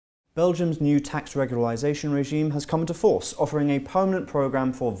Belgium's new tax regularisation regime has come into force, offering a permanent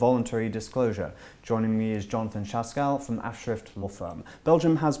programme for voluntary disclosure. Joining me is Jonathan Chascal from Afschrift Law Firm.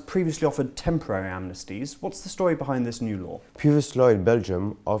 Belgium has previously offered temporary amnesties. What's the story behind this new law? Previous law in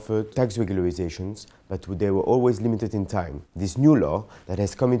Belgium offered tax regularizations, but they were always limited in time. This new law that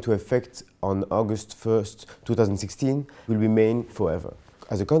has come into effect on August 1st, 2016 will remain forever.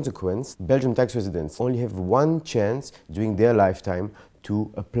 As a consequence, Belgian tax residents only have one chance during their lifetime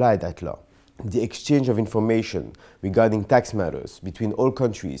to apply that law. The exchange of information regarding tax matters between all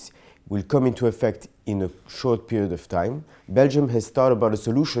countries will come into effect in a short period of time. Belgium has thought about a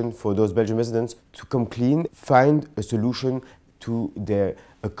solution for those Belgian residents to come clean, find a solution to their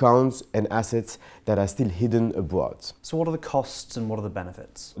accounts and assets that are still hidden abroad. So what are the costs and what are the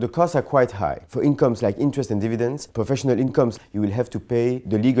benefits? The costs are quite high. For incomes like interest and dividends, professional incomes, you will have to pay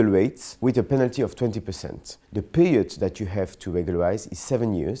the legal rates with a penalty of 20%. The period that you have to regularize is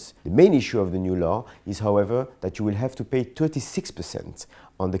 7 years. The main issue of the new law is, however, that you will have to pay 36%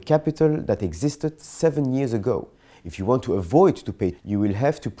 on the capital that existed 7 years ago. If you want to avoid to pay, you will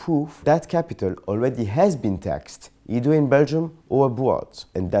have to prove that capital already has been taxed, either in Belgium or abroad,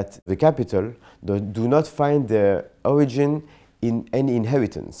 and that the capital do not find their origin in any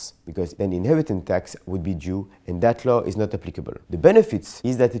inheritance, because then inheritance tax would be due and that law is not applicable. The benefits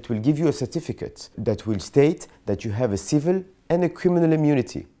is that it will give you a certificate that will state that you have a civil and a criminal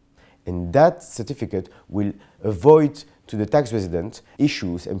immunity, and that certificate will avoid to the tax resident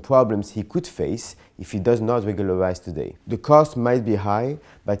issues and problems he could face if he does not regularize today. The cost might be high,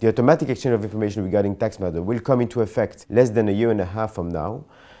 but the automatic exchange of information regarding tax matter will come into effect less than a year and a half from now.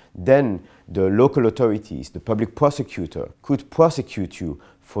 Then the local authorities, the public prosecutor, could prosecute you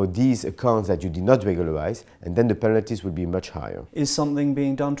for these accounts that you did not regularize, and then the penalties will be much higher. Is something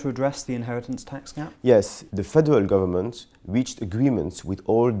being done to address the inheritance tax gap? Yes, the federal government reached agreements with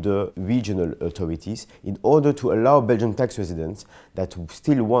all the regional authorities in order to allow Belgian tax residents that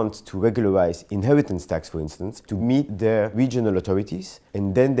still want to regularize inheritance tax, for instance, to meet their regional authorities,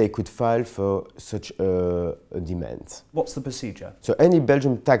 and then they could file for such a demand. What's the procedure? So any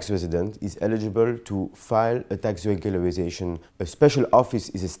Belgian tax resident is eligible to file a tax regularization. A special office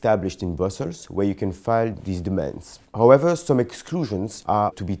is established in Brussels where you can file these demands. However, some exclusions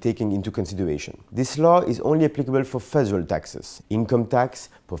are to be taken into consideration. This law is only applicable for federal taxes, income tax,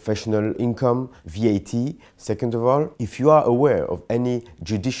 professional income, VAT. Second of all, if you are aware of any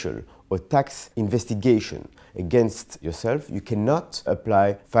judicial or tax investigation against yourself, you cannot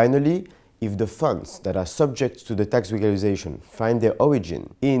apply. Finally, if the funds that are subject to the tax regularization find their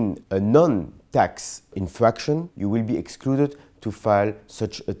origin in a non-tax infraction, you will be excluded to file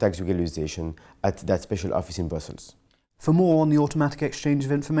such a tax regularization at that special office in Brussels. For more on the automatic exchange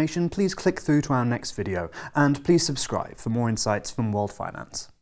of information, please click through to our next video, and please subscribe for more insights from World Finance.